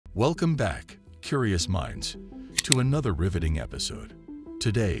Welcome back, curious minds, to another riveting episode.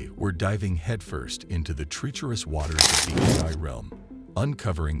 Today, we're diving headfirst into the treacherous waters of the AI realm,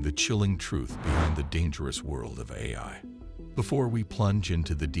 uncovering the chilling truth behind the dangerous world of AI. Before we plunge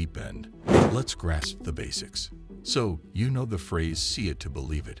into the deep end, let's grasp the basics. So, you know the phrase, see it to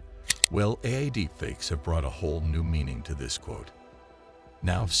believe it. Well, AI deepfakes have brought a whole new meaning to this quote.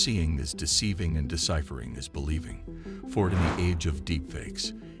 Now seeing is deceiving and deciphering is believing. For in the age of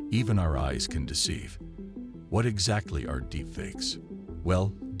deepfakes, even our eyes can deceive. What exactly are deepfakes?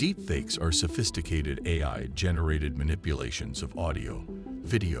 Well, deepfakes are sophisticated AI-generated manipulations of audio,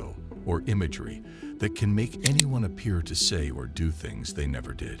 video, or imagery that can make anyone appear to say or do things they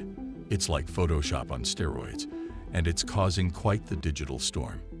never did. It's like Photoshop on steroids, and it's causing quite the digital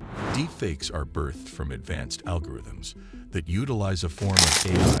storm. Deepfakes are birthed from advanced algorithms that utilize a form of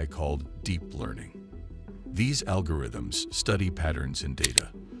AI called deep learning. These algorithms study patterns in data,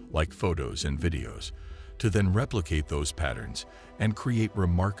 like photos and videos, to then replicate those patterns and create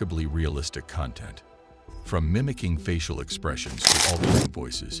remarkably realistic content. From mimicking facial expressions to altering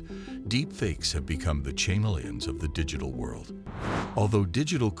voices, deepfakes have become the chameleons of the digital world. Although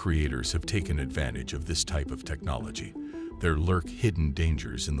digital creators have taken advantage of this type of technology, there lurk hidden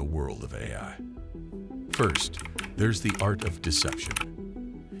dangers in the world of AI. First, there's the art of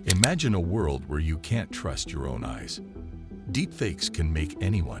deception. Imagine a world where you can't trust your own eyes. Deepfakes can make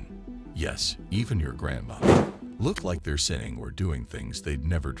anyone, yes, even your grandma, look like they're saying or doing things they'd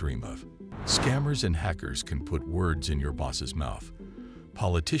never dream of. Scammers and hackers can put words in your boss's mouth.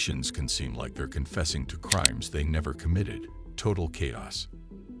 Politicians can seem like they're confessing to crimes they never committed. Total chaos.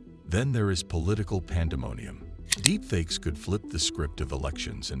 Then there is political pandemonium. Deepfakes could flip the script of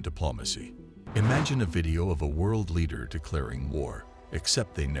elections and diplomacy. Imagine a video of a world leader declaring war,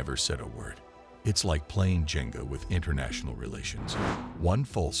 except they never said a word. It's like playing Jenga with international relations. One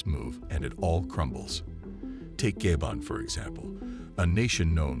false move and it all crumbles. Take Gabon, for example, a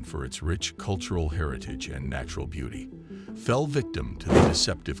nation known for its rich cultural heritage and natural beauty, fell victim to the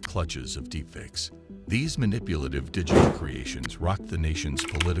deceptive clutches of deepfakes. These manipulative digital creations rocked the nation's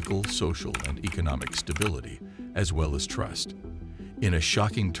political, social, and economic stability, as well as trust. In a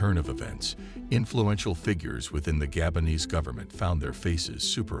shocking turn of events, influential figures within the Gabonese government found their faces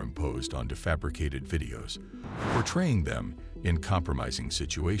superimposed onto fabricated videos, portraying them in compromising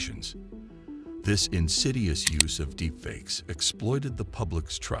situations. This insidious use of deepfakes exploited the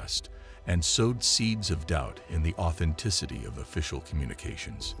public's trust and sowed seeds of doubt in the authenticity of official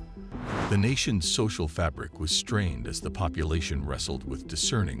communications. The nation's social fabric was strained as the population wrestled with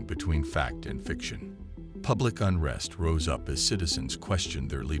discerning between fact and fiction. Public unrest rose up as citizens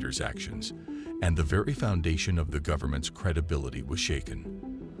questioned their leaders' actions, and the very foundation of the government's credibility was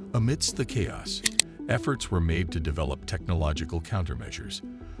shaken. Amidst the chaos, efforts were made to develop technological countermeasures,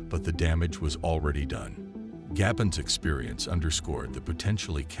 but the damage was already done. Gabon's experience underscored the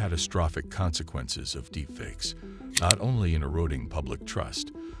potentially catastrophic consequences of deepfakes, not only in eroding public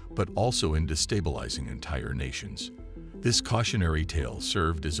trust, but also in destabilizing entire nations. This cautionary tale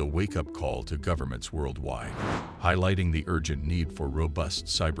served as a wake-up call to governments worldwide, highlighting the urgent need for robust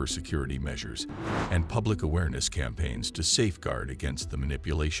cybersecurity measures and public awareness campaigns to safeguard against the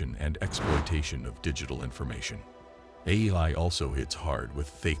manipulation and exploitation of digital information. AI also hits hard with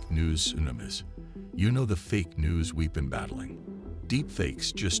fake news tsunamis. You know the fake news we've been battling.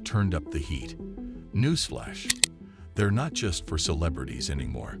 Deepfakes just turned up the heat. Newsflash, they're not just for celebrities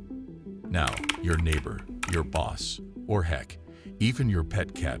anymore. Now, your neighbor, your boss, or heck, even your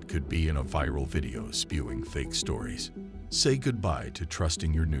pet cat could be in a viral video spewing fake stories. Say goodbye to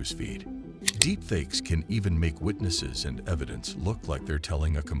trusting your newsfeed. Deepfakes can even make witnesses and evidence look like they're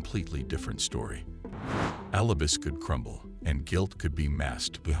telling a completely different story. Alibis could crumble, and guilt could be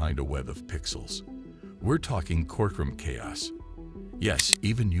masked behind a web of pixels. We're talking courtroom chaos. Yes,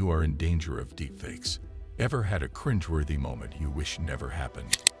 even you are in danger of deepfakes. Ever had a cringeworthy moment you wish never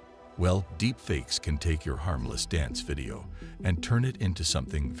happened? Well, deepfakes can take your harmless dance video and turn it into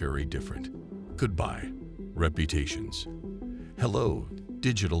something very different. Goodbye, reputations. Hello,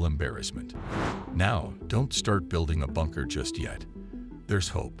 digital embarrassment. Now, don't start building a bunker just yet. There's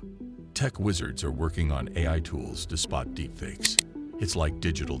hope. Tech wizards are working on AI tools to spot deepfakes. It's like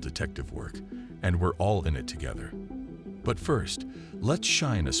digital detective work, and we're all in it together. But first, let's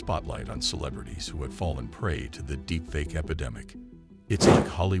shine a spotlight on celebrities who have fallen prey to the deepfake epidemic. It's like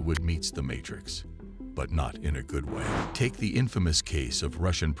Hollywood meets the Matrix, but not in a good way. Take the infamous case of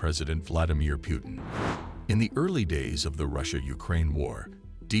Russian President Vladimir Putin. In the early days of the Russia-Ukraine war,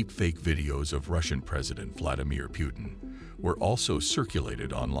 deepfake videos of Russian President Vladimir Putin were also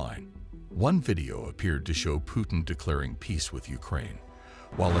circulated online. One video appeared to show Putin declaring peace with Ukraine,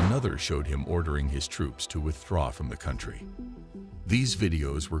 while another showed him ordering his troops to withdraw from the country. These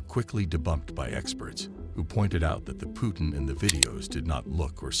videos were quickly debunked by experts, who pointed out that the Putin in the videos did not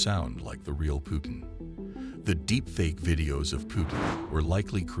look or sound like the real Putin. The deepfake videos of Putin were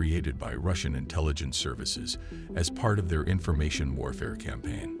likely created by Russian intelligence services as part of their information warfare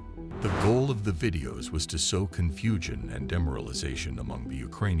campaign. The goal of the videos was to sow confusion and demoralization among the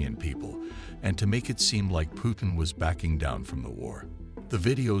Ukrainian people and to make it seem like Putin was backing down from the war. The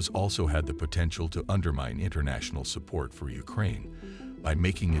videos also had the potential to undermine international support for Ukraine by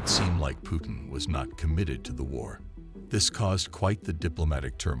making it seem like Putin was not committed to the war. This caused quite the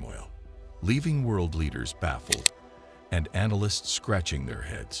diplomatic turmoil, leaving world leaders baffled and analysts scratching their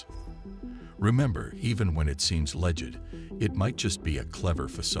heads. Remember, even when it seems legit, it might just be a clever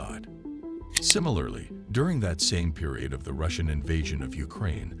facade. Similarly, during that same period of the Russian invasion of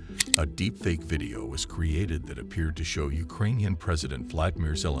Ukraine, a deepfake video was created that appeared to show Ukrainian President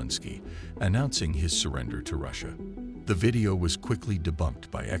Vladimir Zelensky announcing his surrender to Russia. The video was quickly debunked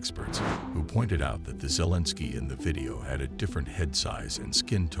by experts who pointed out that the Zelensky in the video had a different head size and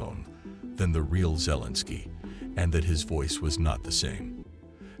skin tone than the real Zelensky, and that his voice was not the same.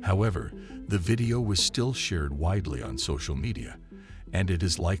 However, the video was still shared widely on social media, and it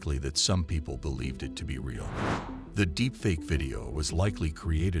is likely that some people believed it to be real. The deepfake video was likely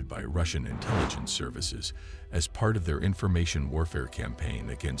created by Russian intelligence services as part of their information warfare campaign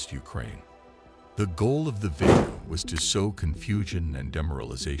against Ukraine. The goal of the video was to sow confusion and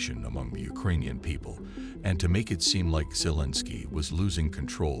demoralization among the Ukrainian people and to make it seem like Zelensky was losing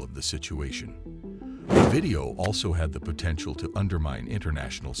control of the situation. The video also had the potential to undermine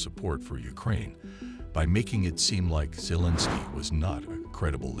international support for Ukraine by making it seem like Zelensky was not a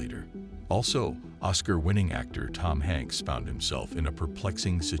credible leader. Also, Oscar-winning actor Tom Hanks found himself in a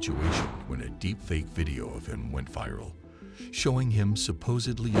perplexing situation when a deepfake video of him went viral, showing him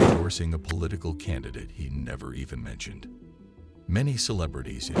supposedly endorsing a political candidate he never even mentioned. Many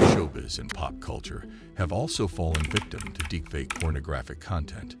celebrities in showbiz and pop culture have also fallen victim to deepfake pornographic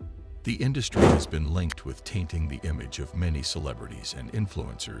content. The industry has been linked with tainting the image of many celebrities and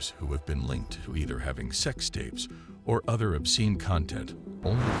influencers who have been linked to either having sex tapes or other obscene content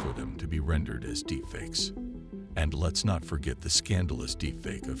only for them to be rendered as deepfakes. And let's not forget the scandalous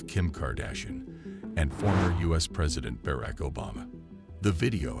deepfake of Kim Kardashian and former US President Barack Obama. The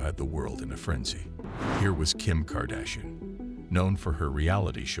video had the world in a frenzy. Here was Kim Kardashian, known for her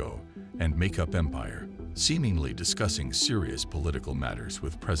reality show and makeup empire, seemingly discussing serious political matters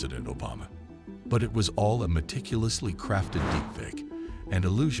with President Obama. But it was all a meticulously crafted deepfake, an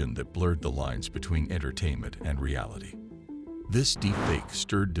illusion that blurred the lines between entertainment and reality. This deepfake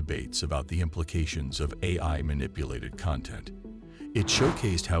stirred debates about the implications of AI-manipulated content. It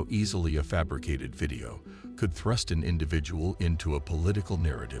showcased how easily a fabricated video could thrust an individual into a political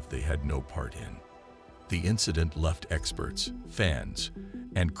narrative they had no part in. The incident left experts, fans,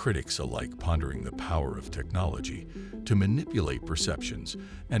 and critics alike pondering the power of technology to manipulate perceptions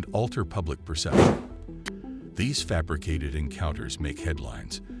and alter public perception. These fabricated encounters make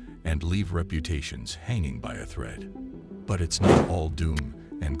headlines and leave reputations hanging by a thread. But it's not all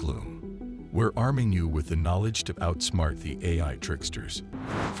doom and gloom. We're arming you with the knowledge to outsmart the AI tricksters.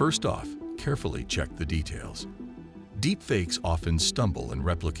 First off, carefully check the details. Deepfakes often stumble in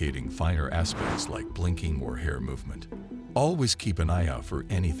replicating finer aspects like blinking or hair movement. Always keep an eye out for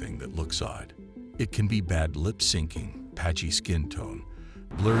anything that looks odd. It can be bad lip syncing, patchy skin tone,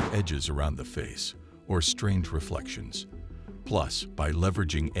 blurred edges around the face, or strange reflections. Plus, by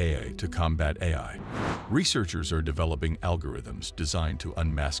leveraging AI to combat AI, researchers are developing algorithms designed to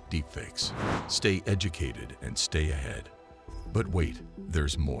unmask deepfakes. Stay educated and stay ahead. But wait,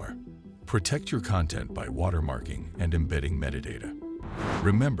 there's more. Protect your content by watermarking and embedding metadata.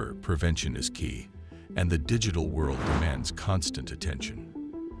 Remember, prevention is key, and the digital world demands constant attention.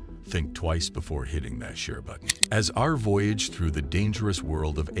 Think twice before hitting that share button. As our voyage through the dangerous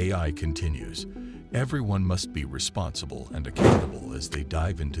world of AI continues, everyone must be responsible and accountable as they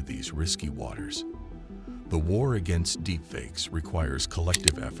dive into these risky waters. The war against deepfakes requires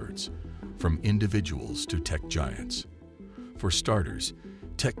collective efforts, from individuals to tech giants. For starters,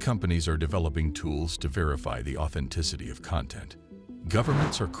 tech companies are developing tools to verify the authenticity of content.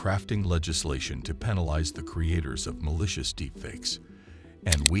 Governments are crafting legislation to penalize the creators of malicious deepfakes.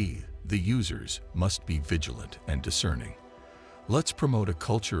 And we, the users, must be vigilant and discerning. Let's promote a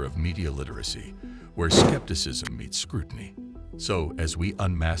culture of media literacy where skepticism meets scrutiny. So, as we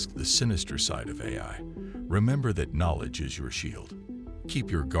unmask the sinister side of AI, remember that knowledge is your shield. Keep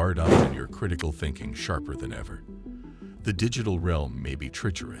your guard up and your critical thinking sharper than ever. The digital realm may be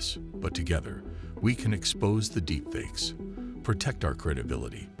treacherous, but together, we can expose the deepfakes, protect our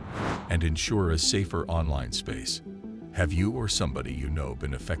credibility, and ensure a safer online space. Have you or somebody you know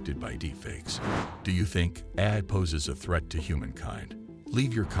been affected by deepfakes? Do you think AI poses a threat to humankind?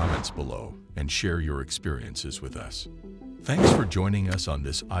 Leave your comments below and share your experiences with us. Thanks for joining us on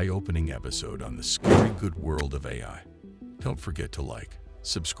this eye-opening episode on the scary good world of AI. Don't forget to like,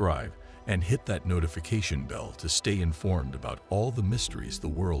 subscribe, and hit that notification bell to stay informed about all the mysteries the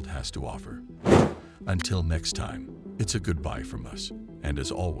world has to offer. Until next time, it's a goodbye from us. And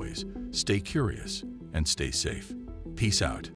as always, stay curious and stay safe. Peace out.